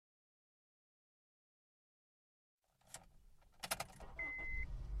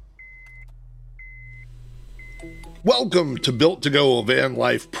Welcome to Built to Go Van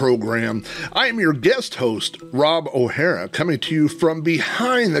Life program. I am your guest host, Rob O'Hara, coming to you from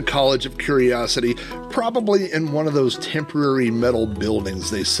behind the College of Curiosity, probably in one of those temporary metal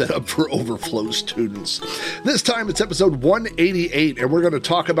buildings they set up for overflow students. This time it's episode 188, and we're going to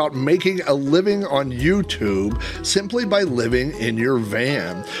talk about making a living on YouTube simply by living in your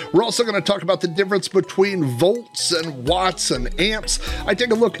van. We're also going to talk about the difference between volts and watts and amps. I take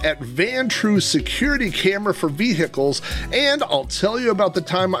a look at VanTrue security camera for vehicles, and I'll tell you about the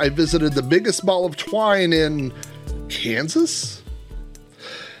time I visited the biggest ball of twine in Kansas.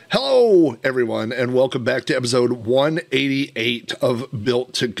 Hello, everyone, and welcome back to episode 188 of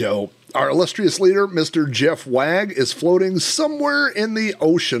Built to Go. Our illustrious leader, Mr. Jeff Wagg, is floating somewhere in the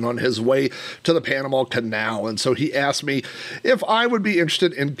ocean on his way to the Panama Canal, and so he asked me if I would be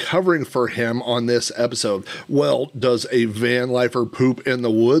interested in covering for him on this episode. Well, does a van lifer poop in the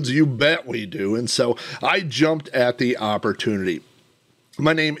woods? You bet we do, and so I jumped at the opportunity.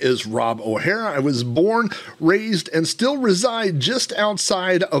 My name is Rob O'Hara. I was born, raised, and still reside just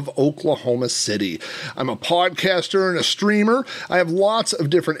outside of Oklahoma City. I'm a podcaster and a streamer. I have lots of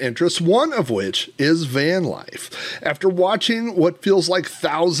different interests, one of which is van life. After watching what feels like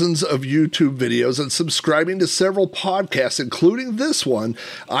thousands of YouTube videos and subscribing to several podcasts, including this one,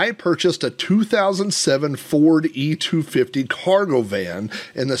 I purchased a 2007 Ford E250 cargo van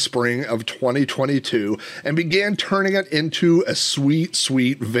in the spring of 2022 and began turning it into a sweet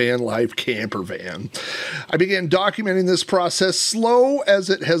van life camper van. I began documenting this process, slow as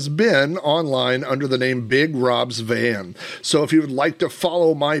it has been, online under the name Big Rob's Van. So if you would like to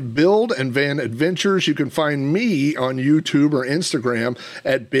follow my build and van adventures, you can find me on YouTube or Instagram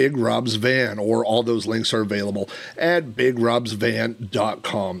at Big Rob's Van, or all those links are available at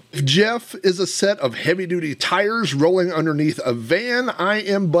bigrobsvan.com. If Jeff is a set of heavy-duty tires rolling underneath a van, I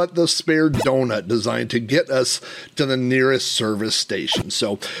am but the spare donut designed to get us to the nearest service station.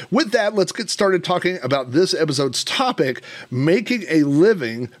 So with that, let's get started talking about this episode's topic, making a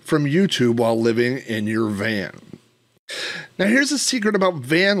living from YouTube while living in your van. Now, here's a secret about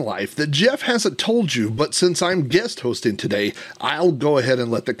van life that Jeff hasn't told you, but since I'm guest hosting today, I'll go ahead and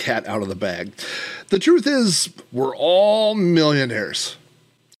let the cat out of the bag. The truth is, we're all millionaires.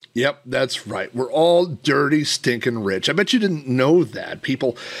 Yep, that's right. We're all dirty, stinking rich. I bet you didn't know that.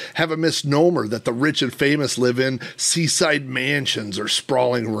 People have a misnomer that the rich and famous live in seaside mansions or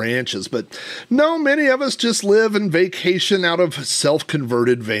sprawling ranches. But no, many of us just live and vacation out of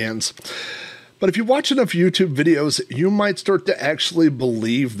self-converted vans. But if you watch enough YouTube videos, you might start to actually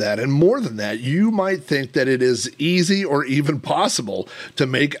believe that. And more than that, you might think that it is easy or even possible to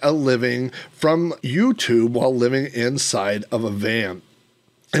make a living from YouTube while living inside of a van.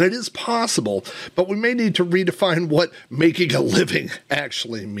 And it is possible, but we may need to redefine what making a living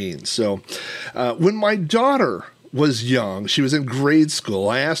actually means. So when my daughter was young, she was in grade school,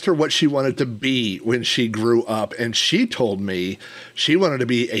 I asked her what she wanted to be when she grew up, and she told me she wanted to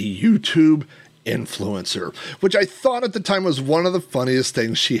be a YouTube influencer, which I thought at the time was one of the funniest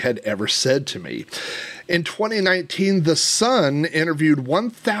things she had ever said to me. In 2019, The Sun interviewed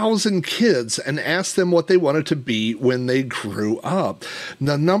 1,000 kids and asked them what they wanted to be when they grew up.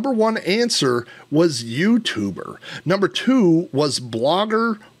 The number one answer was YouTuber. Number two was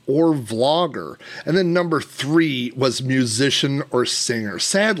blogger or vlogger. And then number three was musician or singer.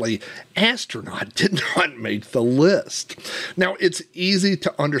 Sadly, astronaut did not make the list. Now, it's easy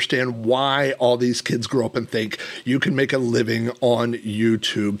to understand why all these kids grow up and think you can make a living on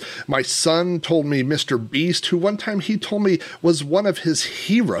YouTube. My son told me Mr. Beast, who one time he told me was one of his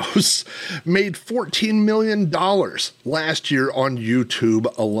heroes, made $14 million last year on YouTube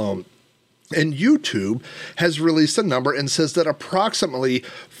alone. And YouTube has released a number and says that approximately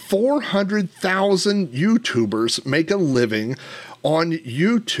 400,000 YouTubers make a living on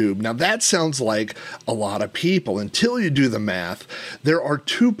YouTube. Now, that sounds like a lot of people. Until you do the math, there are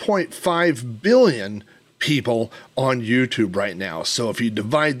 2.5 billion people on YouTube right now. So if you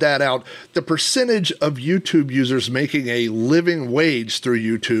divide that out, the percentage of YouTube users making a living wage through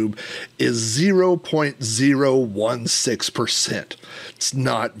YouTube is 0.016%. It's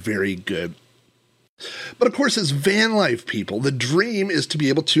not very good. But of course, as van life people, the dream is to be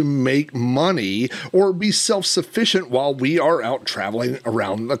able to make money or be self-sufficient while we are out traveling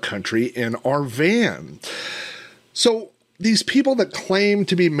around the country in our van. So these people that claim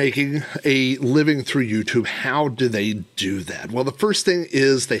to be making a living through YouTube, how do they do that? Well, the first thing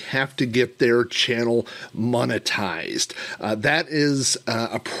is they have to get their channel monetized. That is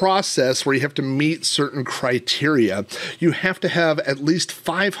a process where you have to meet certain criteria. You have to have at least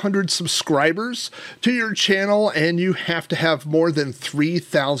 500 subscribers to your channel, and you have to have more than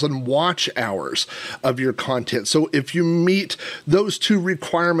 3,000 watch hours of your content. So if you meet those two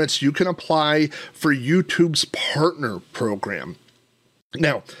requirements, you can apply for YouTube's partner program.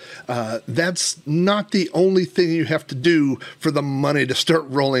 Now, that's not the only thing you have to do for the money to start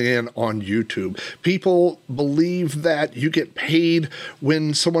rolling in on YouTube. People believe that you get paid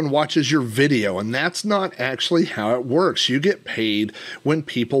when someone watches your video, and that's not actually how it works. You get paid when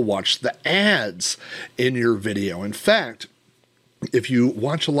people watch the ads in your video. In fact, if you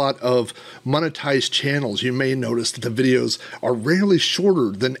watch a lot of monetized channels, you may notice that the videos are rarely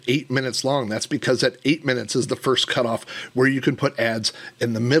shorter than 8 minutes long. That's because at 8 minutes is the first cutoff where you can put ads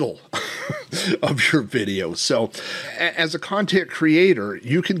in the middle of your video. So as a content creator,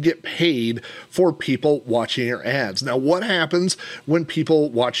 you can get paid for people watching your ads. Now, what happens when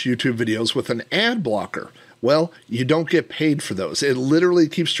people watch YouTube videos with an ad blocker? Well, you don't get paid for those. It literally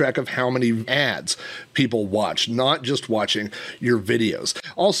keeps track of how many ads people watch, not just watching your videos.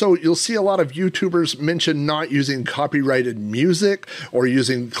 Also, you'll see a lot of YouTubers mention not using copyrighted music or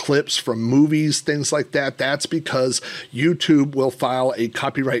using clips from movies, things like that. That's because YouTube will file a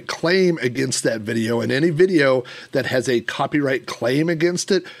copyright claim against that video, and any video that has a copyright claim against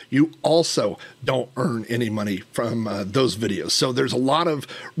it, you also don't earn any money from those videos. So there's a lot of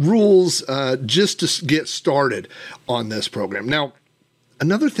rules just to get started on this program. Now,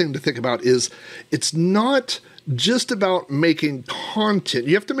 another thing to think about is it's not just about making content.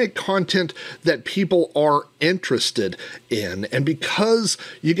 You have to make content that people are interested in. And because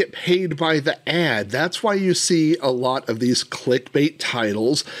you get paid by the ad, that's why you see a lot of these clickbait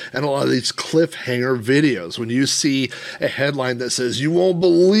titles and a lot of these cliffhanger videos. When you see a headline that says, "You won't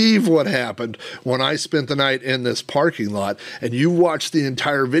believe what happened when I spent the night in this parking lot," and you watch the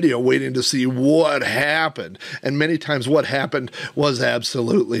entire video waiting to see what happened. And many times what happened was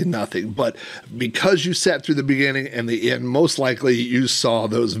absolutely nothing. But because you sat through the beginning and the end, most likely you saw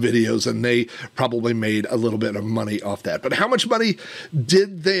those videos and they probably made a little bit of money off that. But how much money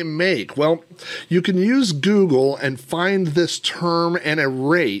did they make? Well, you can use Google and find this term and a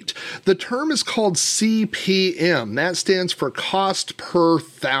rate. The term is called CPM. That stands for cost per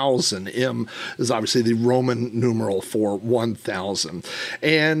thousand. M is obviously the Roman numeral for 1,000.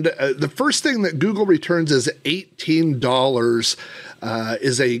 And the first thing that Google returns is $18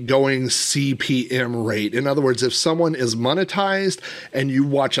 is a going CPM rate. In other words, if someone is monetized and you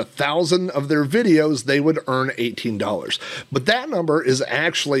watch 1,000 of their videos, they would earn $18. But that number is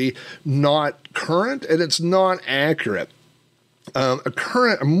actually not current and it's not accurate. A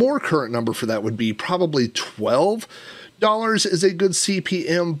more current number for that would be probably $12 is a good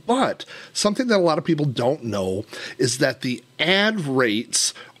CPM, but something that a lot of people don't know is that the ad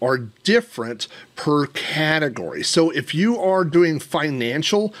rates are different per category. So if you are doing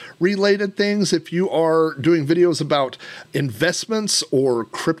financial related things, if you are doing videos about investments or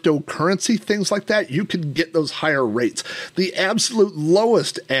cryptocurrency, things like that, you can get those higher rates. The absolute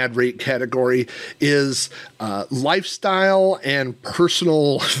lowest ad rate category is lifestyle and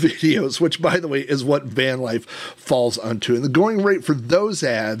personal videos, which, by the way, is what van life falls onto. And the going rate for those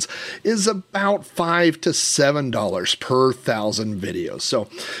ads is about $5 to $7 per 1,000 videos. So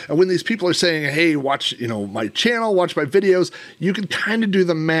when these people are saying, "Hey, watch, my channel, watch my videos," you can kind of do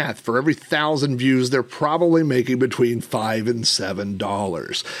the math. For every 1,000 views, they're probably making between $5 and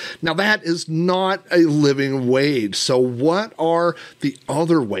 $7. Now, that is not a living wage. So what are the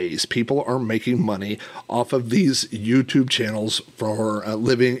other ways people are making money off of these YouTube channels for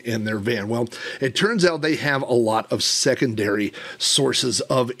living in their van? Well, it turns out they have a lot of secondary sources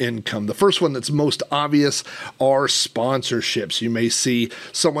of income. The first one that's most obvious are sponsorships. You may see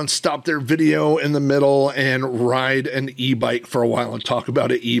someone stop their video in the middle and ride an e-bike for a while and talk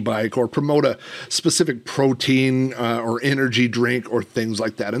about an e-bike or promote a specific protein or energy drink or things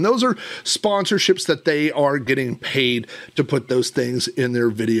like that. And those are sponsorships that they are getting paid to put those things in their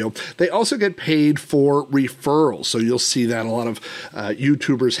video. They also get paid for referrals. So you'll see that a lot of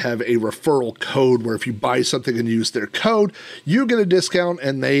YouTubers have a referral code where if you buy something and use their code, you get a discount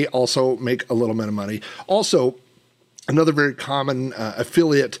and they also make a little bit of money. Also, another very common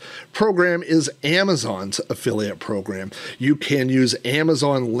affiliate program is Amazon's affiliate program. You can use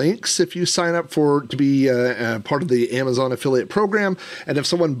Amazon links if you sign up to be part of the Amazon affiliate program. And if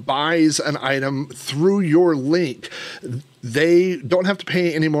someone buys an item through your link, they don't have to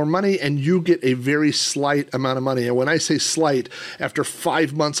pay any more money, and you get a very slight amount of money. And when I say slight, after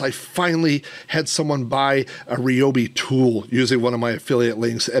 5 months, I finally had someone buy a Ryobi tool using one of my affiliate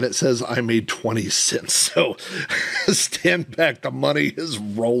links, and it says I made 20 cents. So stand back, the money is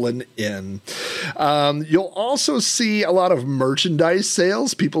rolling in. You'll also see a lot of merchandise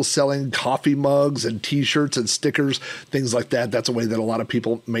sales, people selling coffee mugs and t-shirts and stickers, things like that. That's a way that a lot of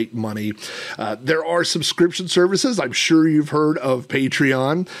people make money. There are subscription services. I'm sure you've heard of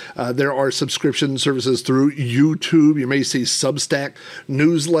Patreon. There are subscription services through YouTube. You may see Substack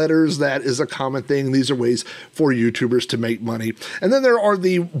newsletters. That is a common thing. These are ways for YouTubers to make money. And then there are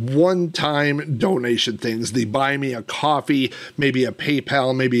the one-time donation things, the buy me a coffee, maybe a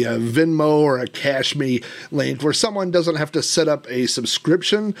PayPal, maybe a Venmo or a Cash Me link, where someone doesn't have to set up a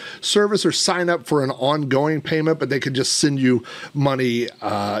subscription service or sign up for an ongoing payment, but they can just send you money,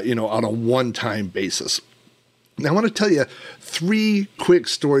 on a one-time basis. Now, I want to tell you 3 quick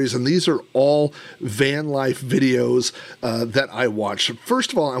stories, and these are all van life videos that I watched.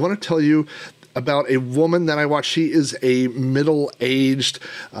 First of all, I want to tell you about a woman that I watched. She is a middle-aged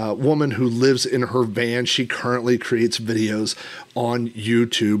woman who lives in her van. She currently creates videos on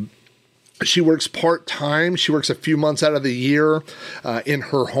YouTube. She works part-time. She works a few months out of the year in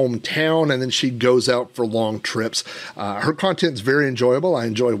her hometown, and then she goes out for long trips. Her content's very enjoyable. I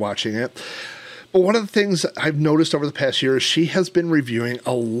enjoy watching it. But one of the things I've noticed over the past year is she has been reviewing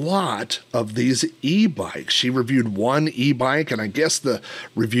a lot of these e-bikes. She reviewed one e-bike, and I guess the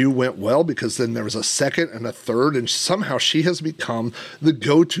review went well because then there was a second and a third, and somehow she has become the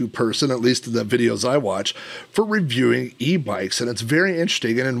go-to person, at least in the videos I watch, for reviewing e-bikes. And it's very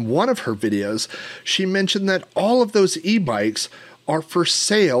interesting. And in one of her videos, she mentioned that all of those e-bikes are for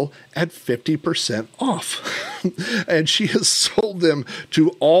sale at 50% off. And she has sold them to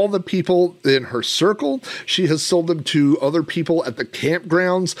all the people in her circle. She has sold them to other people at the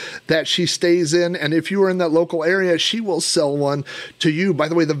campgrounds that she stays in. And if you are in that local area, she will sell one to you. By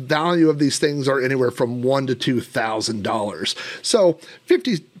the way, the value of these things are anywhere from $1,000 to $2,000. So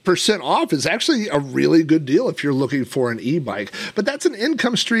 50% off is actually a really good deal if you're looking for an e-bike. But that's an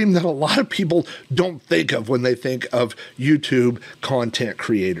income stream that a lot of people don't think of when they think of YouTube content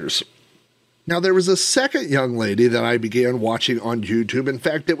creators. Now, there was a second young lady that I began watching on YouTube. In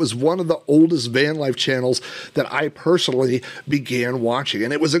fact, it was one of the oldest van life channels that I personally began watching,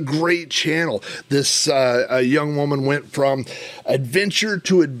 and it was a great channel. This young woman went from adventure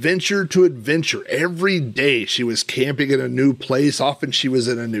to adventure to adventure. Every day she was camping in a new place. Often she was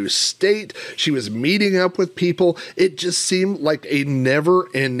in a new state. She was meeting up with people. It just seemed like a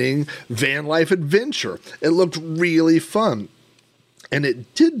never-ending van life adventure. It looked really fun. And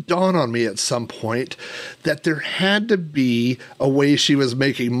it did dawn on me at some point that there had to be a way she was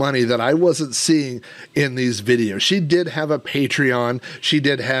making money that I wasn't seeing in these videos. She did have a Patreon. She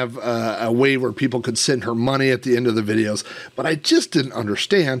did have a way where people could send her money at the end of the videos. But I just didn't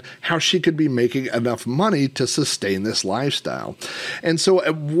understand how she could be making enough money to sustain this lifestyle. And so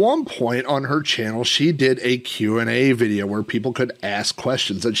at one point on her channel, she did a Q&A video where people could ask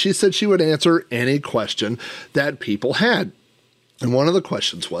questions. And she said she would answer any question that people had. And one of the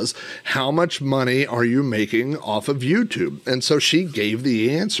questions was, how much money are you making off of YouTube? And so she gave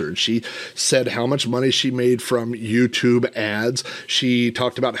the answer. She said how much money she made from YouTube ads. She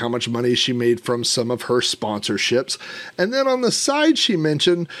talked about how much money she made from some of her sponsorships. And then on the side, she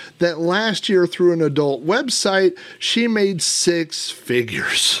mentioned that last year through an adult website, she made 6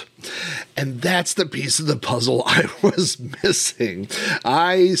 figures. And that's the piece of the puzzle I was missing.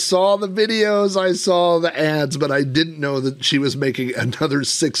 I saw the videos, I saw the ads, but I didn't know that she was making another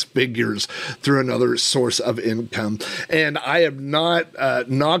 6 figures through another source of income. And I am not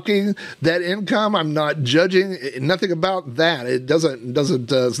knocking that income. I'm not judging nothing about that.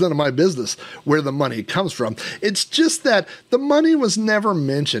 It's none of my business where the money comes from. It's just that the money was never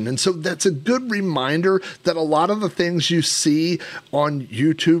mentioned. And so that's a good reminder that a lot of the things you see on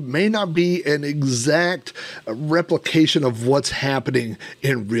YouTube may not be an exact replication of what's happening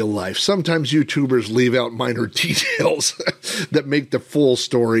in real life. Sometimes YouTubers leave out minor details that make the full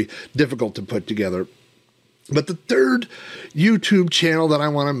story difficult to put together. But the third YouTube channel that I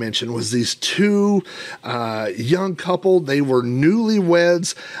want to mention was these 2 young couple. They were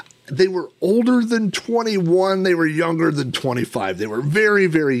newlyweds. They were older than 21. They were younger than 25. They were very,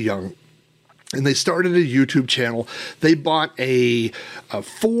 very young. and they started a YouTube channel. They bought a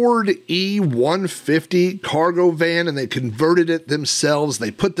Ford E150 cargo van, and they converted it themselves.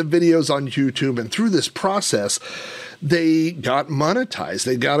 They put the videos on YouTube, and through this process, they got monetized.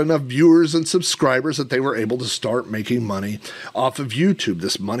 They got enough viewers and subscribers that they were able to start making money off of YouTube.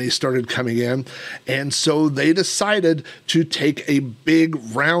 This money started coming in, and so they decided to take a big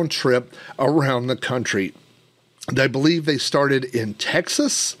round trip around the country. I believe they started in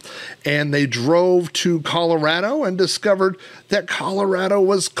Texas, and they drove to Colorado and discovered that Colorado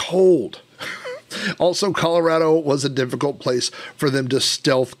was cold. Also, Colorado was a difficult place for them to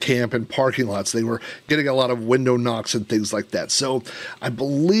stealth camp in parking lots. They were getting a lot of window knocks and things like that. So I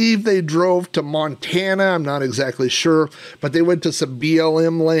believe they drove to Montana. I'm not exactly sure, but they went to some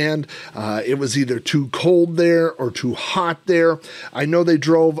BLM land. It was either too cold there or too hot there. I know they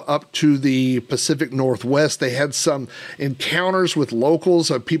drove up to the Pacific Northwest. They had some encounters with locals.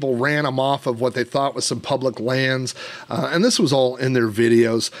 People ran them off of what they thought was some public lands. And this was all in their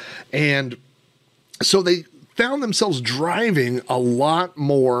videos. And so they found themselves driving a lot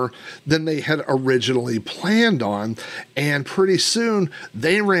more than they had originally planned on, and pretty soon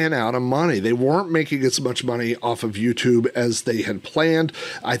they ran out of money. They weren't making as much money off of YouTube as they had planned.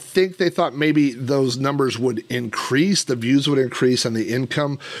 I think they thought maybe those numbers would increase, the views would increase, and the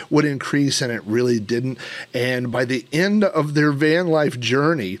income would increase, and it really didn't. And by the end of their van life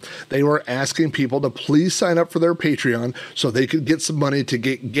journey, they were asking people to please sign up for their Patreon so they could get some money to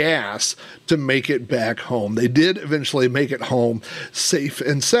get gas to make it back home. They did eventually make it home safe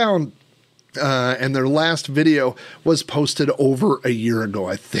and sound. And their last video was posted over a year ago.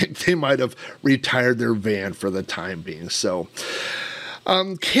 I think they might have retired their van for the time being. So,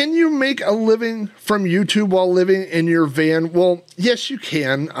 can you make a living from YouTube while living in your van? Well, yes, you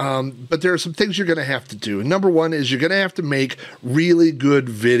can, but there are some things you're going to have to do. Number one is you're going to have to make really good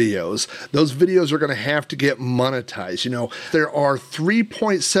videos. Those videos are going to have to get monetized. You know, there are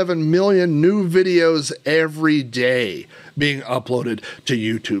 3.7 million new videos every day being uploaded to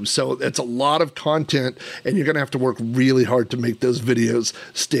YouTube. So it's a lot of content, and you're going to have to work really hard to make those videos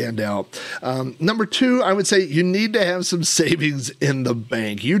stand out. Number two, I would say you need to have some savings in the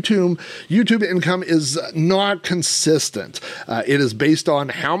bank. YouTube income is not consistent. It is based on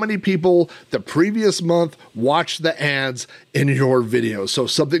how many people the previous month watched the ads in your video. So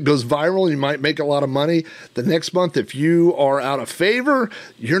if something goes viral, you might make a lot of money. The next month, if you are out of favor,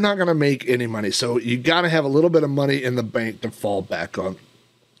 you're not going to make any money. So you got to have a little bit of money in the bank to fall back on.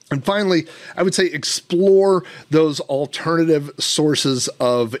 And finally, I would say explore those alternative sources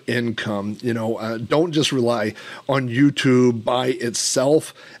of income. You know, don't just rely on YouTube by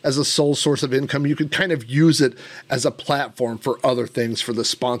itself as a sole source of income. You can kind of use it as a platform for other things, for the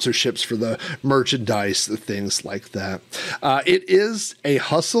sponsorships, for the merchandise, the things like that. It is a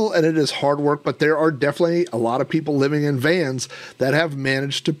hustle and it is hard work, but there are definitely a lot of people living in vans that have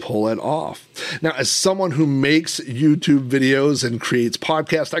managed to pull it off. Now, as someone who makes YouTube videos and creates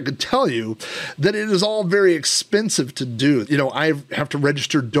podcasts, I could tell you that it is all very expensive to do. You know, I have to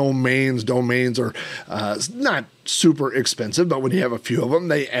register domains. Domains are not super expensive, but when you have a few of them,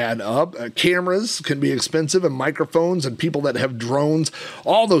 they add up. Cameras can be expensive, and microphones, and people that have drones,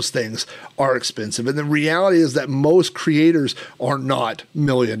 all those things are expensive. And the reality is that most creators are not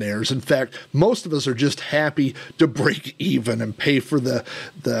millionaires. In fact, most of us are just happy to break even and pay for the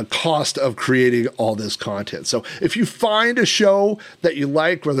cost of creating all this content. So if you find a show that you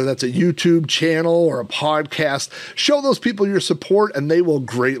like, whether that's a YouTube channel or a podcast, show those people your support, and they will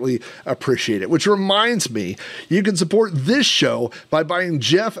greatly appreciate it. Which reminds me, you can support this show by buying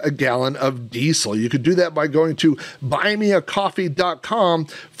Jeff a gallon of diesel. You could do that by going to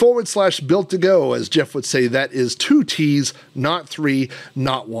buymeacoffee.com/built-to-go. As Jeff would say, that is 2 T's, not 3,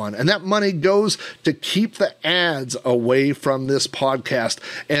 not 1. And that money goes to keep the ads away from this podcast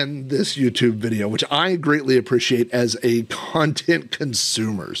and this YouTube video, which I greatly appreciate as a content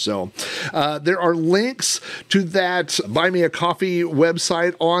consumer. So there are links to that Buy Me a Coffee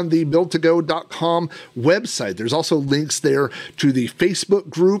website on the built-to-go.com website. There's also links there to the Facebook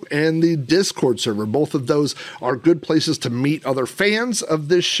group and the Discord server. Both of those are good places to meet other fans of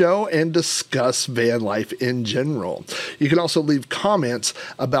this show and discuss van life in general. You can also leave comments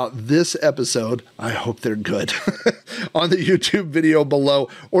about this episode. I hope they're good on the YouTube video below,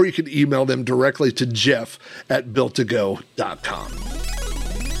 or you can email them directly to jeff@built-to-go.com.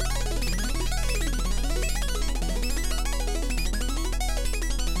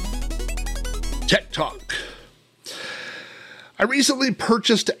 Tech Talk. I recently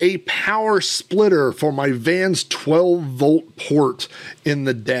purchased a power splitter for my van's 12-volt port in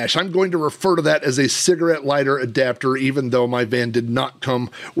the dash. I'm going to refer to that as a cigarette lighter adapter, even though my van did not come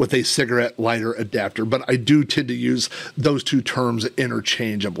with a cigarette lighter adapter, but I do tend to use those two terms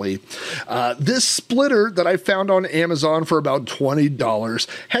interchangeably. This splitter that I found on Amazon for about $20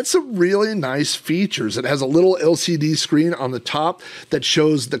 had some really nice features. It has a little LCD screen on the top that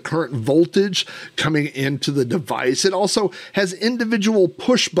shows the current voltage coming into the device. It also has individual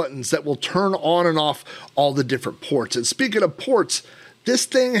push buttons that will turn on and off all the different ports. And speaking of ports, this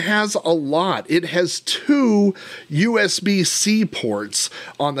thing has a lot. It has two USB-C ports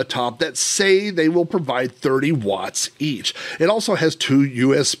on the top that say they will provide 30 watts each. It also has two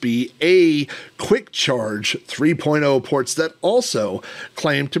USB-A quick charge 3.0 ports that also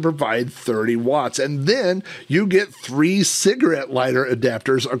claim to provide 30 watts. And then you get 3 cigarette lighter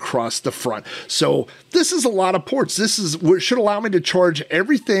adapters across the front. So this is a lot of ports. This should allow me to charge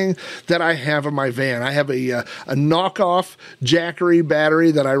everything that I have in my van. I have a knockoff Jackery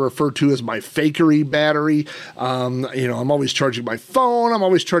battery that I refer to as my fakery battery. I'm always charging my phone. I'm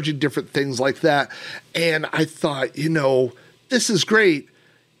always charging different things like that. And I thought, this is great,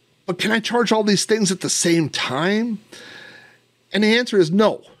 but can I charge all these things at the same time? And the answer is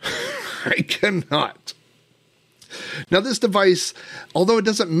no, I cannot. Now, this device, although it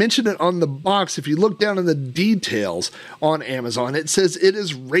doesn't mention it on the box, if you look down in the details on Amazon, it says it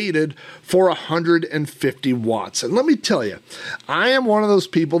is rated for 150 watts. And let me tell you, I am one of those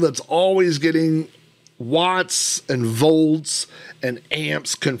people that's always getting watts and volts and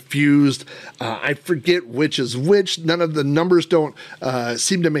amps confused. I forget which is which. None of the numbers don't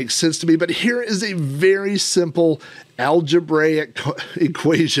seem to make sense to me. But here is a very simple algebraic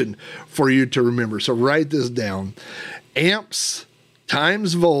equation for you to remember. So write this down. Amps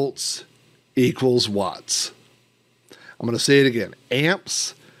times volts equals watts. I'm going to say it again.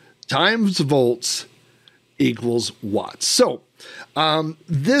 Amps times volts equals watts. So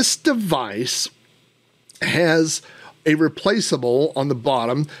this device has a replaceable on the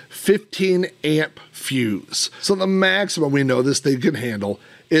bottom 15 amp fuse. So the maximum we know this thing can handle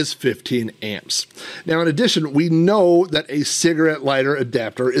is 15 amps. Now, in addition, we know that a cigarette lighter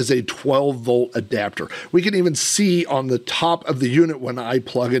adapter is a 12-volt adapter. We can even see on the top of the unit when I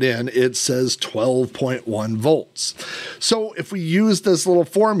plug it in, it says 12.1 volts. So if we use this little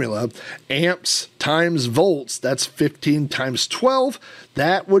formula, amps times volts, that's 15 times 12,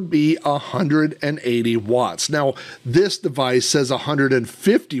 that would be 180 watts. Now, this device says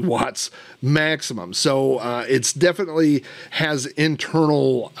 150 watts maximum, so it's definitely has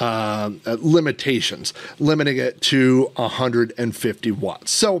internal limitations, limiting it to 150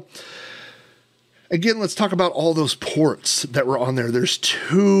 watts. So again, let's talk about all those ports that were on there. There's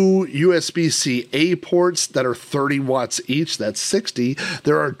 2 USB-C A ports that are 30 watts each. That's 60.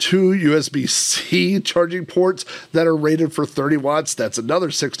 There are 2 USB-C charging ports that are rated for 30 watts. That's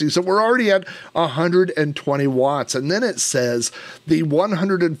another 60. So we're already at 120 watts. And then it says the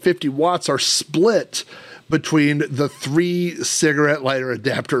 150 watts are split between the 3 cigarette lighter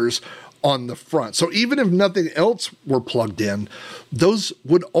adapters on the front. So even if nothing else were plugged in, those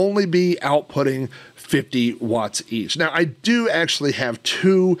would only be outputting 50 watts each. Now, I do actually have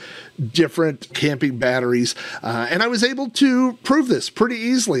 2 different camping batteries, and I was able to prove this pretty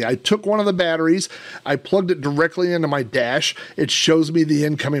easily. I took one of the batteries, I plugged it directly into my dash. It shows me the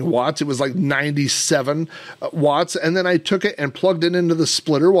incoming watts. It was like 97 watts, and then I took it and plugged it into the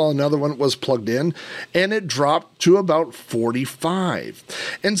splitter while another one was plugged in, and it dropped to about 45.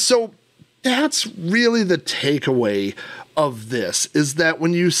 And so that's really the takeaway of this, is that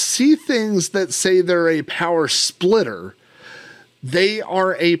when you see things that say they're a power splitter, they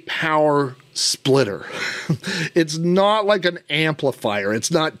are a power splitter. It's not like an amplifier.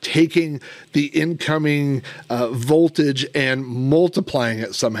 It's not taking the incoming voltage and multiplying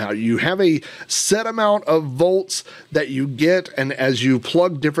it somehow. You have a set amount of volts that you get, and as you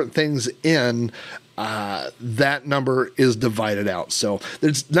plug different things in, that number is divided out. So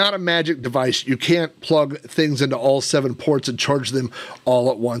it's not a magic device. You can't plug things into all 7 ports and charge them all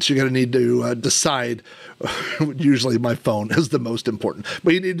at once. You're going to need to decide. Usually my phone is the most important,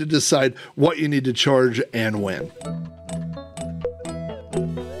 but you need to decide what you need to charge and when.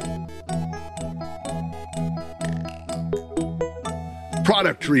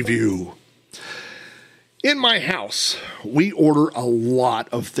 Product review. In my house, we order a lot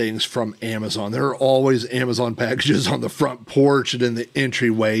of things from Amazon. There are always Amazon packages on the front porch and in the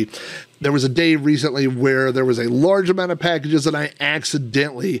entryway. There was a day recently where there was a large amount of packages and I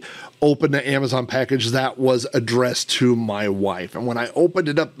accidentally opened an Amazon package that was addressed to my wife. And when I opened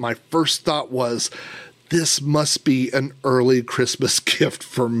it up, my first thought was, this must be an early Christmas gift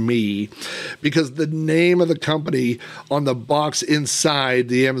for me, because the name of the company on the box inside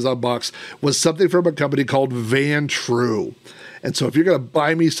the Amazon box was something from a company called Van True. And so if you're going to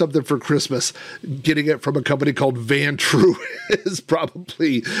buy me something for Christmas, getting it from a company called Van True is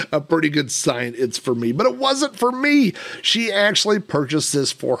probably a pretty good sign it's for me. But it wasn't for me. She actually purchased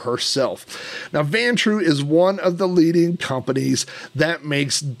this for herself. Now, Van True is one of the leading companies that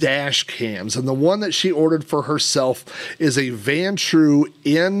makes dash cams. And the one that she ordered for herself is a Van True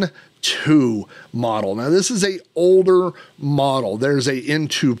N2 model. Now, this is a older model. There's a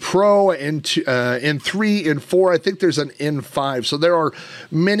N2 Pro, N2, N3, N4. I think there's an N5. So there are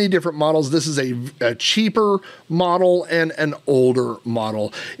many different models. This is a cheaper model and an older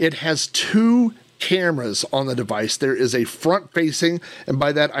model. It has two cameras on the device. There is a front facing, and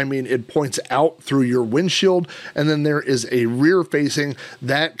by that I mean it points out through your windshield, and then there is a rear facing.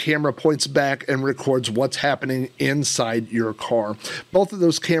 That camera points back and records what's happening inside your car. Both of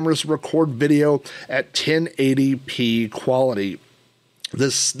those cameras record video at 1080p quality.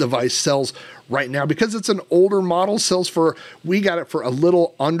 This device sells right now, because it's an older model, we got it for a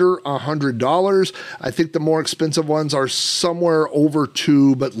little under $100. I think the more expensive ones are somewhere over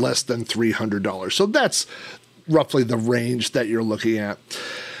 $200, but less than $300. So that's roughly the range that you're looking at.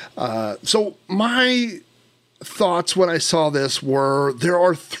 So my thoughts when I saw this were, there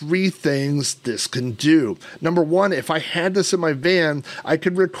are three things this can do. Number one, if I had this in my van, I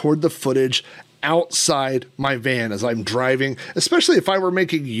could record the footage outside my van as I'm driving, especially if I were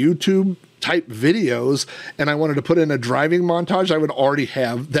making YouTube type videos and I wanted to put in a driving montage. I would already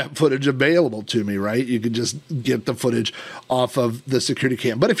have that footage available to me, right? You could just get the footage off of the security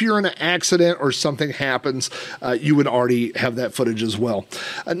cam. But if you're in an accident or something happens, you would already have that footage as well.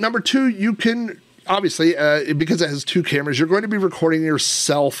 Number two, you can obviously, because it has two cameras, you're going to be recording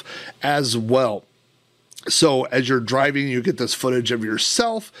yourself as well. So as you're driving, you get this footage of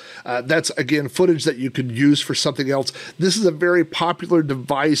yourself. That's, again, footage that you could use for something else. This is a very popular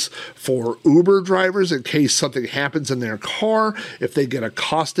device for Uber drivers in case something happens in their car. If they get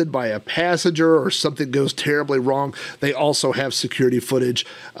accosted by a passenger or something goes terribly wrong, they also have security footage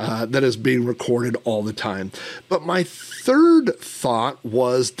that is being recorded all the time. But my third thought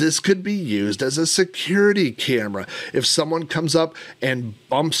was this could be used as a security camera. If someone comes up and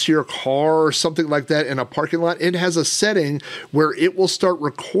bumps your car or something like that in a parking lot, it has a setting where it will start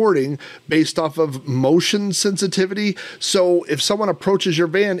recording based off of motion sensitivity. So if someone approaches your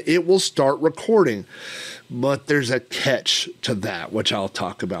van, it will start recording. But there's a catch to that, which I'll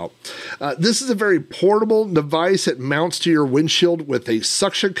talk about. This is a very portable device. It mounts to your windshield with a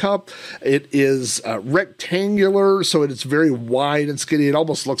suction cup. It is rectangular, so it's very wide and skinny. It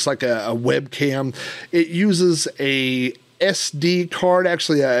almost looks like a webcam. It uses a SD card,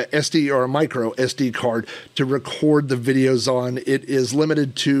 actually a SD or a micro SD card to record the videos on. It is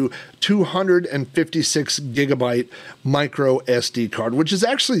limited to 256 gigabyte micro SD card, which is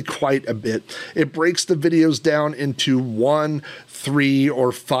actually quite a bit. It breaks the videos down into 1, 3,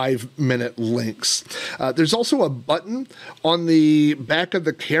 or 5 minute links. There's also a button on the back of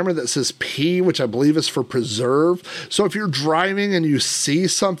the camera that says P, which I believe is for preserve. So if you're driving and you see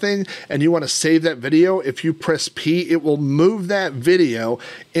something and you want to save that video, if you press P, it will move that video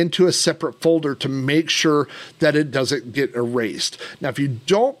into a separate folder to make sure that it doesn't get erased. Now, if you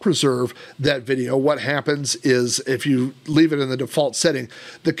don't preserve that video, what happens is if you leave it in the default setting,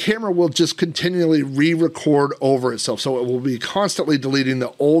 the camera will just continually re-record over itself. So it will be constantly deleting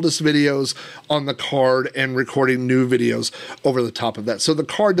the oldest videos on the card and recording new videos over the top of that. So the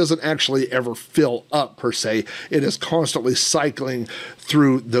card doesn't actually ever fill up per se. It is constantly cycling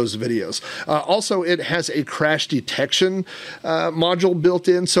through those videos. Also, it has a crash detection module built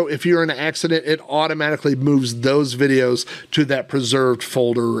in. So if you're in an accident, it automatically moves those videos to that preserved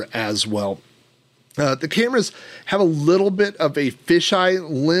folder as well. The cameras have a little bit of a fisheye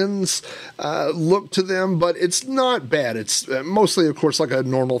lens look to them, but it's not bad. It's mostly, of course, like a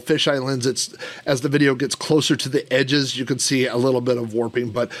normal fisheye lens. It's as the video gets closer to the edges, you can see a little bit of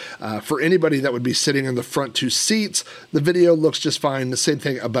warping. But for anybody that would be sitting in the front two seats, the video looks just fine. The same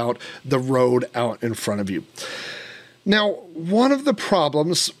thing about the road out in front of you. Now, one of the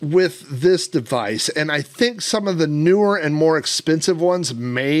problems with this device, and I think some of the newer and more expensive ones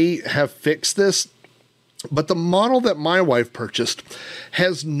may have fixed this, but the model that my wife purchased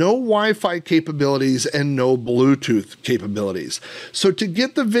has no Wi-Fi capabilities and no Bluetooth capabilities. So to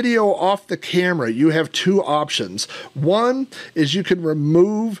get the video off the camera, you have two options. One is you can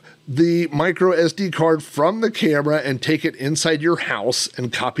remove the micro SD card from the camera and take it inside your house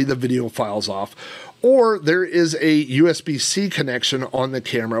and copy the video files off. Or there is a USB-C connection on the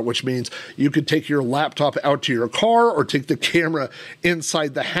camera, which means you could take your laptop out to your car or take the camera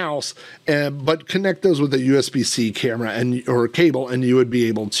inside the house, but connect those with a USB-C camera or cable, and you would be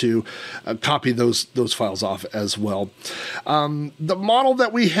able to copy those files off as well. The model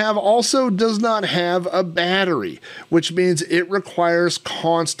that we have also does not have a battery, which means it requires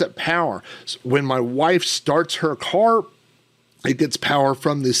constant power. So when my wife starts her car, it gets power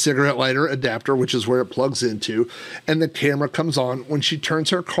from the cigarette lighter adapter, which is where it plugs into, and the camera comes on. When she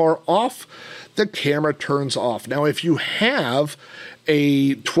turns her car off, the camera turns off. Now, if you have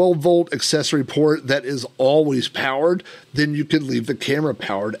a 12-volt accessory port that is always powered, then you can leave the camera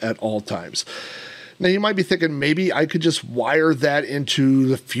powered at all times. Now, you might be thinking, maybe I could just wire that into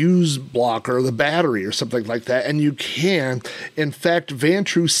the fuse block or the battery or something like that, and you can. In fact,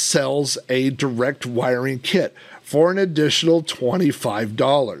 Vantrue sells a direct wiring kit for an additional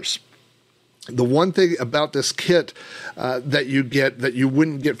 $25. The one thing about this kit that you get that you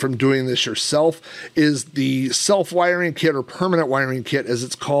wouldn't get from doing this yourself is the self-wiring kit, or permanent wiring kit as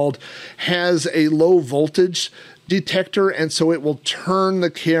it's called, has a low voltage detector, and so it will turn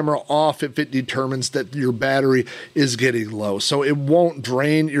the camera off if it determines that your battery is getting low. So it won't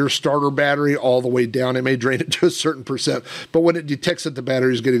drain your starter battery all the way down. It may drain it to a certain percent, but when it detects that the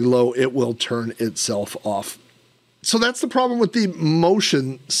battery is getting low, it will turn itself off. So that's the problem with the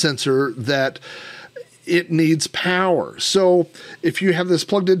motion sensor, that it needs power. So if you have this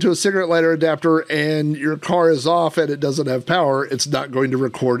plugged into a cigarette lighter adapter and your car is off and it doesn't have power, it's not going to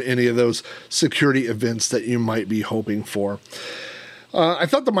record any of those security events that you might be hoping for. I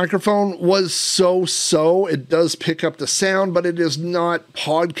thought the microphone was so-so. It does pick up the sound, but it is not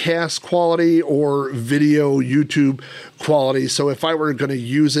podcast quality or video YouTube quality. So if I were going to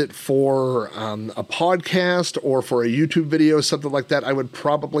use it for a podcast or for a YouTube video, something like that, I would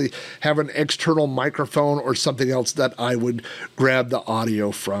probably have an external microphone or something else that I would grab the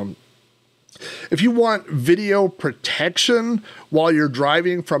audio from. If you want video protection while you're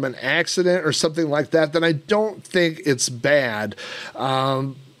driving from an accident or something like that, then I don't think it's bad.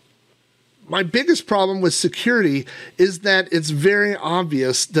 My biggest problem with security is that it's very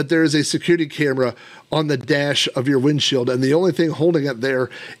obvious that there is a security camera on the dash of your windshield, and the only thing holding it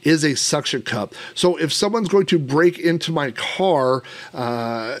there is a suction cup. So if someone's going to break into my car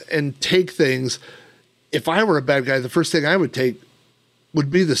and take things, if I were a bad guy, the first thing I would take would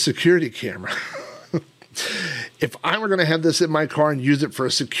be the security camera. If I were going to have this in my car and use it for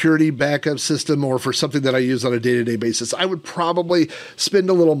a security backup system or for something that I use on a day-to-day basis, I would probably spend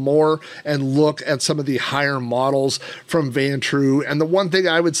a little more and look at some of the higher models from Vantrue. And the one thing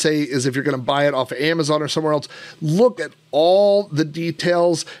I would say is, if you're going to buy it off of Amazon or somewhere else, look at all the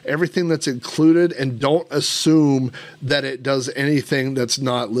details, everything that's included, and don't assume that it does anything that's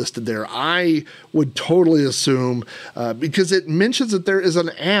not listed there. I would totally assume, because it mentions that there is an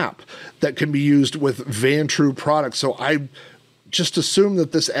app that can be used with Vantrue products. So I just assume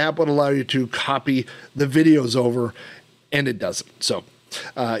that this app would allow you to copy the videos over, and it doesn't. So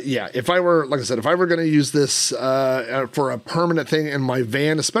yeah, if I were, like I said, if I were going to use this for a permanent thing in my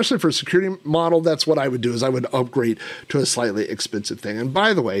van, especially for a security model, that's what I would do, is I would upgrade to a slightly expensive thing. And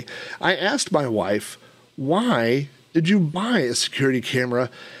by the way, I asked my wife, why did you buy a security camera?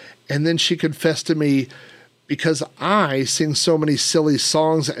 And then she confessed to me, because I sing so many silly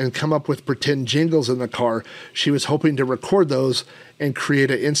songs and come up with pretend jingles in the car, she was hoping to record those and create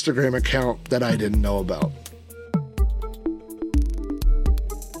an Instagram account that I didn't know about.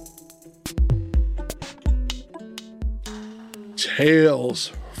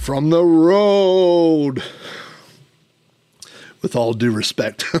 Tales from the road. With all due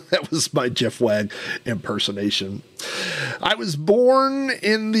respect, that was my Jeff Wagg impersonation. I was born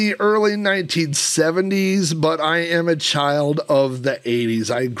in the early 1970s, but I am a child of the 80s.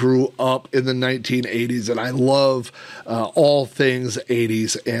 I grew up in the 1980s, and I love all things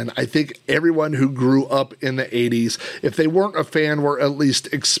 80s. And I think everyone who grew up in the 80s, if they weren't a fan, were at least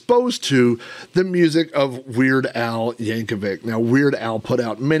exposed to the music of Weird Al Yankovic. Now, Weird Al put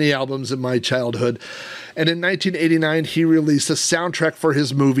out many albums in my childhood, and in 1989, he released a soundtrack for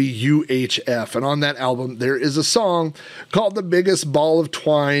his movie UHF. And on that album, there is a song called The Biggest Ball of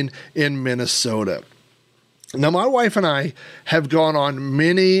Twine in Minnesota. Now, my wife and I have gone on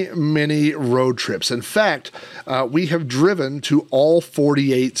many, many road trips. In fact, we have driven to all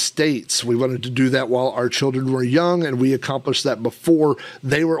 48 states. We wanted to do that while our children were young, and we accomplished that before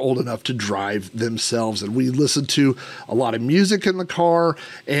they were old enough to drive themselves. And we listened to a lot of music in the car,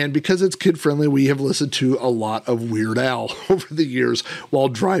 and because it's kid-friendly, we have listened to a lot of Weird Al over the years while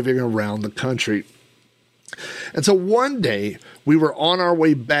driving around the country. And so one day we were on our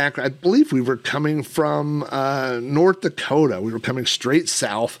way back. I believe we were coming from North Dakota. We were coming straight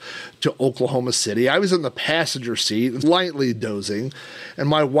south to Oklahoma City. I was in the passenger seat, lightly dozing, and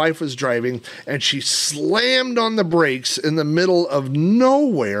my wife was driving, and she slammed on the brakes in the middle of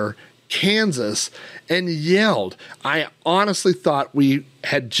nowhere, Kansas, and yelled. I honestly thought we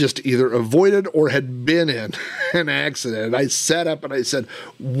had just either avoided or had been in an accident. And I sat up and I said,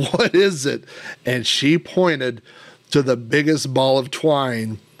 "What is it?" And she pointed to the biggest ball of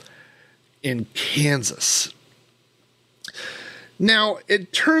twine in Kansas. Now,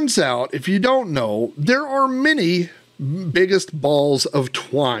 it turns out, if you don't know, there are many biggest balls of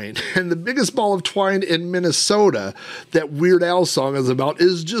twine. And the biggest ball of twine in Minnesota that Weird Al's song is about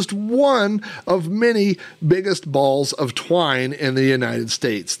is just one of many biggest balls of twine in the United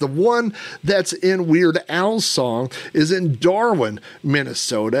States. The one that's in Weird Al's song is in Darwin,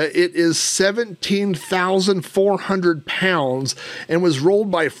 Minnesota. It is 17,400 pounds and was rolled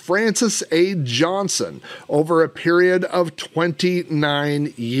by Francis A. Johnson over a period of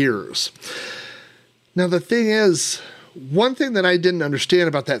 29 years. Now, the thing is, one thing that I didn't understand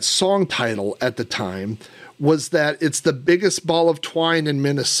about that song title at the time was that it's the biggest ball of twine in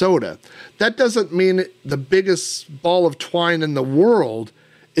Minnesota. That doesn't mean the biggest ball of twine in the world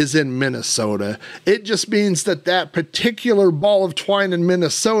is in Minnesota. It just means that that particular ball of twine in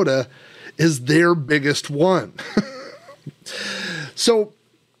Minnesota is their biggest one. So,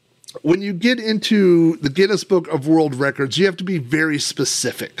 when you get into the Guinness Book of World Records, you have to be very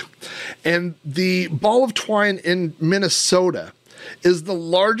specific. And the ball of twine in Minnesota is the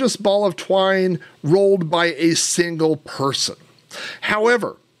largest ball of twine rolled by a single person.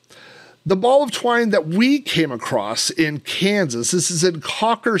 However, the ball of twine that we came across in Kansas, this is in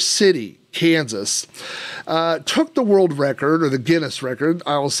Cocker City, Kansas, took the world record, or the Guinness record,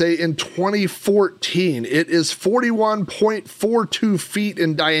 I will say, in 2014. It is 41.42 feet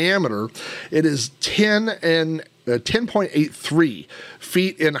in diameter. It is 10.83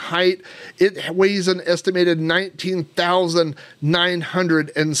 feet in height. It weighs an estimated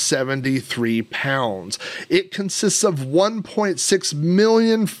 19,973 pounds. It consists of 1.6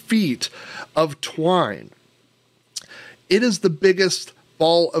 million feet of twine. It is the biggest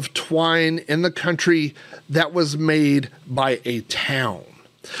ball of twine in the country that was made by a town.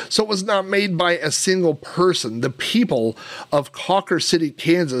 So it was not made by a single person. The people of Cocker City,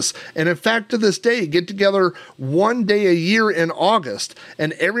 Kansas, and in fact to this day, get together one day a year in August,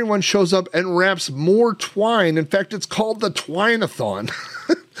 and everyone shows up and wraps more twine. In fact, it's called the Twine-a-thon.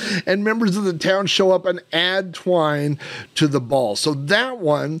 And members of the town show up and add twine to the ball. So that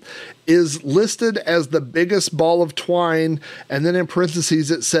one is listed as the biggest ball of twine, and then in parentheses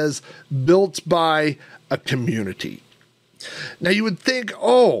it says, built by a community. Now you would think,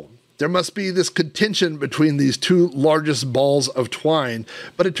 oh, there must be this contention between these two largest balls of twine,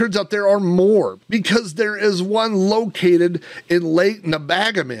 but it turns out there are more, because there is one located in Lake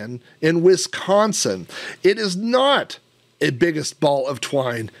Nabagaman in Wisconsin. It is not a biggest ball of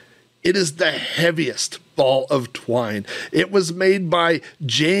twine. It is the heaviest ball of twine. It was made by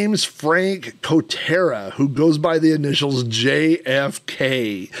James Frank Kotera, who goes by the initials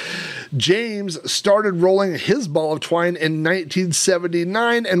JFK. James started rolling his ball of twine in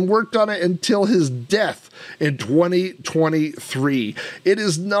 1979 and worked on it until his death in 2023. It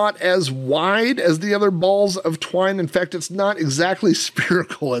is not as wide as the other balls of twine. In fact, it's not exactly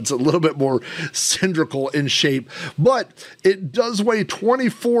spherical. It's a little bit more cylindrical in shape, but it does weigh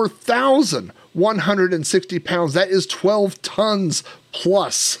 24,160 pounds. That is 12 tons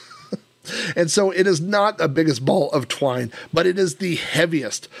plus. And so it is not the biggest ball of twine, but it is the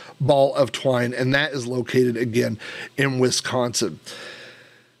heaviest ball of twine, and that is located again in Wisconsin.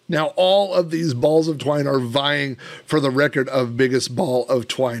 Now, all of these balls of twine are vying for the record of biggest ball of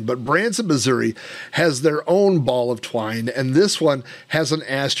twine, but Branson, Missouri has their own ball of twine, and this one has an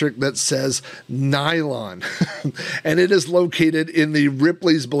asterisk that says nylon, and it is located in the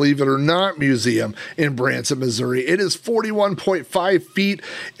Ripley's Believe It or Not Museum in Branson, Missouri. It is 41.5 feet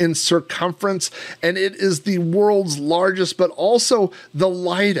in circumference, and it is the world's largest, but also the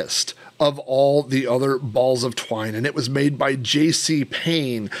lightest of all the other balls of twine. And it was made by J.C.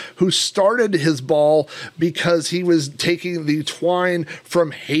 Payne, who started his ball because he was taking the twine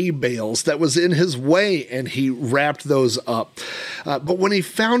from hay bales that was in his way, and he wrapped those up. But when he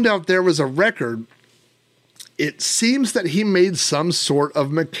found out there was a record, it seems that he made some sort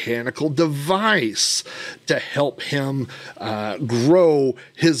of mechanical device to help him grow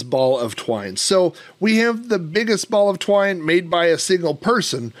his ball of twine. So we have the biggest ball of twine made by a single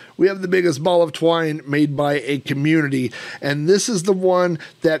person. We have the biggest ball of twine made by a community. And this is the one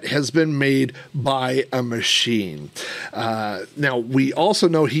that has been made by a machine. Now, we also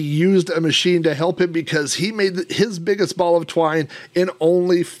know he used a machine to help him because he made his biggest ball of twine in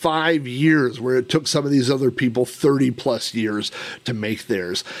only 5 years, where it took some of these other people 30 plus years to make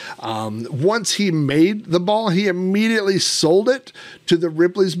theirs. Once he made the ball, he immediately sold it to the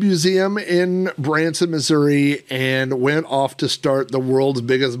Ripley's Museum in Branson, Missouri, and went off to start the world's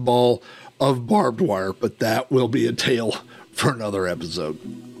biggest ball of barbed wire. But that will be a tale for another episode.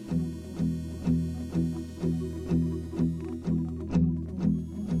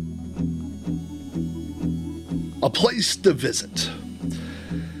 A place to visit.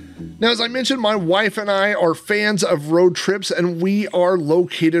 Now, as I mentioned, my wife and I are fans of road trips, and we are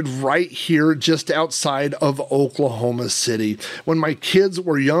located right here just outside of Oklahoma City. When my kids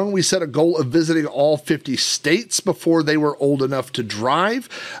were young, we set a goal of visiting all 50 states before they were old enough to drive.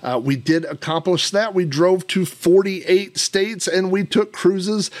 We did accomplish that. We drove to 48 states, and we took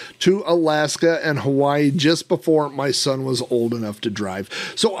cruises to Alaska and Hawaii just before my son was old enough to drive.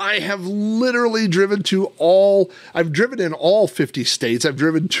 So I have literally driven in all 50 states. I've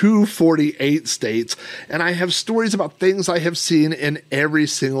driven to 48 states, and I have stories about things I have seen in every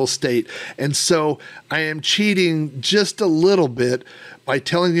single state. And so I am cheating just a little bit by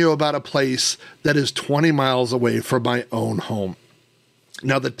telling you about a place that is 20 miles away from my own home.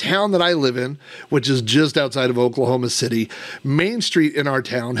 Now, the town that I live in, which is just outside of Oklahoma City, Main Street in our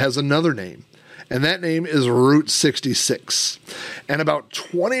town has another name. And that name is Route 66. And about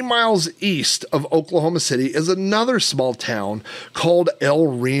 20 miles east of Oklahoma City is another small town called El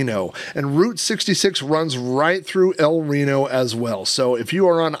Reno. And Route 66 runs right through El Reno as well. So if you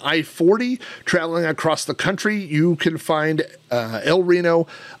are on I-40 traveling across the country, you can find El Reno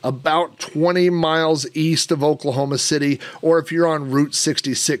about 20 miles east of Oklahoma City, or if you're on Route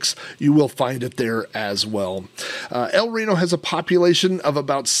 66, you will find it there as well. El Reno has a population of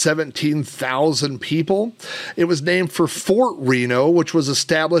about 17,000 people. It was named for Fort Reno, which was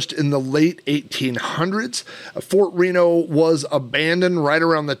established in the late 1800s. Fort Reno was abandoned right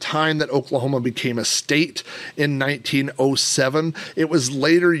around the time that Oklahoma became a state in 1907. It was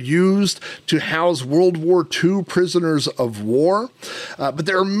later used to house World War II prisoners of war. But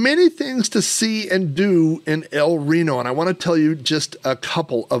there are many things to see and do in El Reno, and I want to tell you just a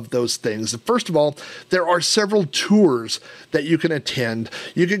couple of those things. First of all, there are several tours that you can attend.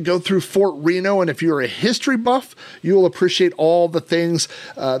 You can go through Fort Reno, and if you're a history buff, you will appreciate all the things,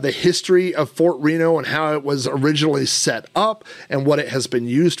 the history of Fort Reno and how it was originally set up and what it has been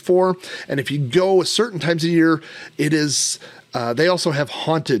used for. And if you go certain times a year, it is they also have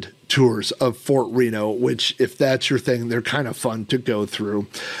haunted tours of Fort Reno, which, if that's your thing, they're kind of fun to go through.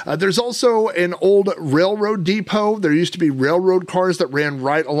 There's also an old railroad depot. There used to be railroad cars that ran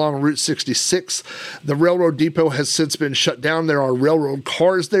right along Route 66. The railroad depot has since been shut down. There are railroad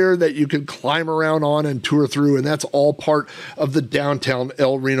cars there that you can climb around on and tour through, and that's all part of the downtown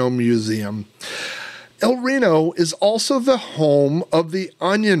El Reno Museum. El Reno is also the home of the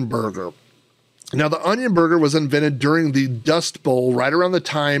Onion Burger. Now, the onion burger was invented during the Dust Bowl right around the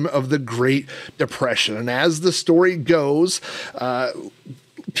time of the Great Depression. And as the story goes,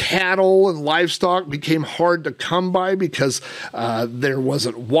 cattle and livestock became hard to come by because there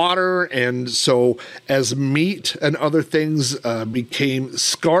wasn't water. And so as meat and other things became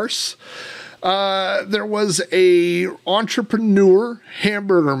scarce, there was a entrepreneur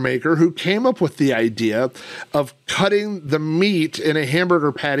hamburger maker who came up with the idea of cutting the meat in a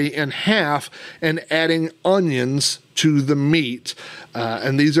hamburger patty in half and adding onions to the meat.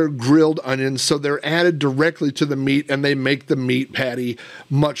 And these are grilled onions, so they're added directly to the meat, and they make the meat patty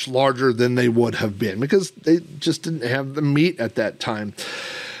much larger than they would have been because they just didn't have the meat at that time.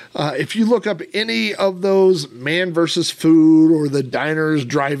 If you look up any of those Man vs. Food or the Diners,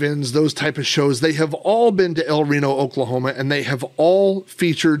 Drive-Ins, those type of shows, they have all been to El Reno, Oklahoma, and they have all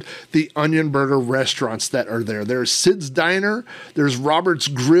featured the onion burger restaurants that are there. There's Sid's Diner, there's Robert's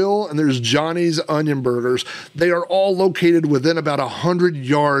Grill, and there's Johnny's Onion Burgers. They are all located within about 100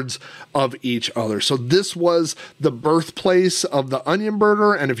 yards of each other. So this was the birthplace of the onion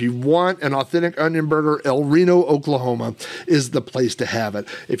burger, and if you want an authentic onion burger, El Reno, Oklahoma is the place to have it.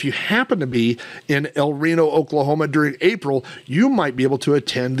 If you happen to be in El Reno, Oklahoma during April, you might be able to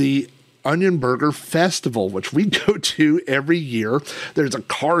attend the Onion Burger Festival, which we go to every year. There's a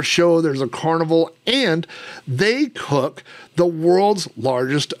car show, there's a carnival, and they cook the world's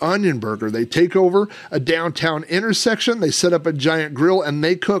largest onion burger. They take over a downtown intersection, they set up a giant grill, and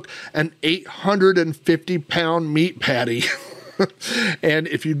they cook an 850-pound meat patty. And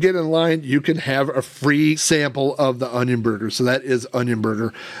if you get in line, you can have a free sample of the onion burger. So that is Onion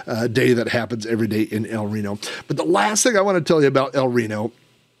Burger Day that happens every day in El Reno. But the last thing I want to tell you about El Reno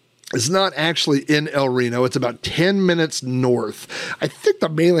is not actually in El Reno. It's about 10 minutes north. I think the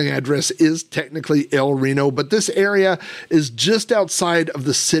mailing address is technically El Reno, but this area is just outside of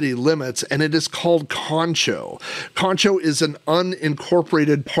the city limits, and it is called Concho. Concho is an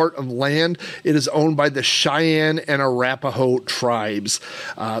unincorporated part of land. It is owned by the Cheyenne and Arapaho tribes.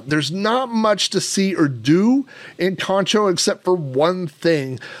 There's not much to see or do in Concho except for one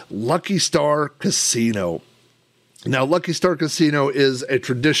thing: Lucky Star Casino. Now, Lucky Star Casino is a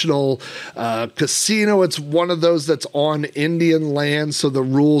traditional casino. It's one of those that's on Indian land, so the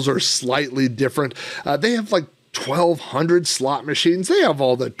rules are slightly different. They have like 1,200 slot machines. They have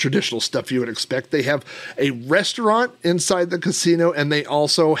all the traditional stuff you would expect. They have a restaurant inside the casino, and they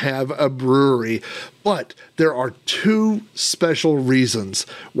also have a brewery. But there are two special reasons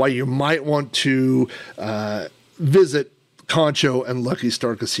why you might want to visit Concho and Lucky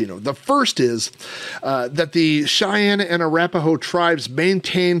Star Casino. The first is that the Cheyenne and Arapaho tribes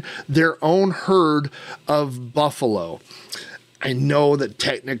maintain their own herd of buffalo. I know that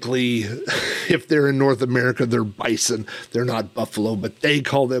technically, if they're in North America, they're bison. They're not buffalo, but they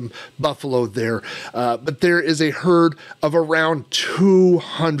call them buffalo there. But there is a herd of around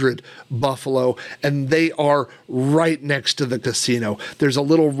 200 buffalo, and they are right next to the casino. There's a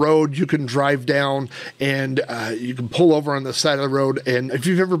little road you can drive down, and you can pull over on the side of the road. And if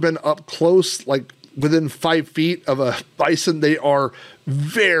you've ever been up close, like within 5 feet of a bison, they are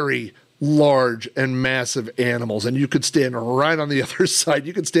very large and massive animals, and you could stand right on the other side.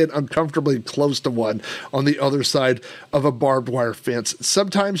 You could stand uncomfortably close to one on the other side of a barbed wire fence.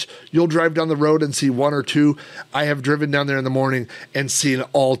 Sometimes you'll drive down the road and see one or two. I have driven down there in the morning and seen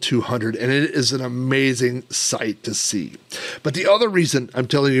all 200, and it is an amazing sight to see. But the other reason I'm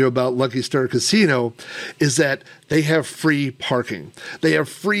telling you about Lucky Star Casino is that they have free parking. They have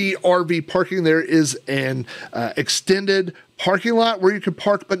free RV parking. There is an extended parking lot where you can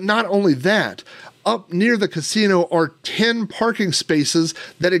park, but not only that, up near the casino are 10 parking spaces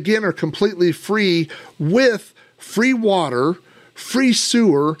that again are completely free, with free water, free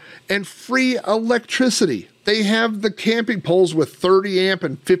sewer, and free electricity. They have the camping poles with 30 amp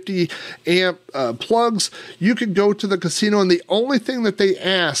and 50 amp plugs. You can go to the casino, and the only thing that they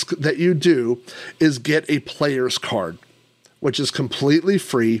ask that you do is get a player's card, which is completely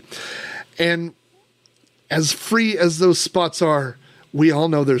free. And as free as those spots are, we all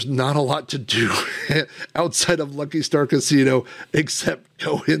know there's not a lot to do outside of Lucky Star Casino except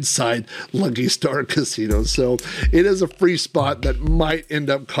go inside Lucky Star Casino. So it is a free spot that might end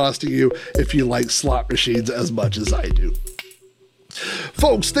up costing you if you like slot machines as much as I do.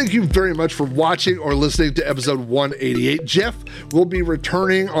 Folks, thank you very much for watching or listening to episode 188. Jeff will be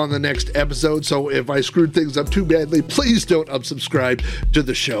returning on the next episode, so if I screwed things up too badly, please don't unsubscribe to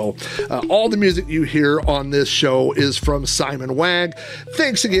the show. All the music you hear on this show is from Simon Wagg.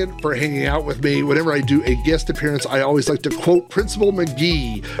 Thanks again for hanging out with me. Whenever I do a guest appearance, I always like to quote Principal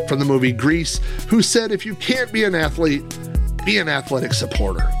McGee from the movie Grease, who said, "If you can't be an athlete, be an athletic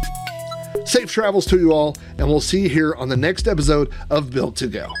supporter." Safe travels to you all, and we'll see you here on the next episode of Built to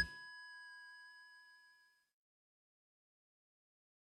Go.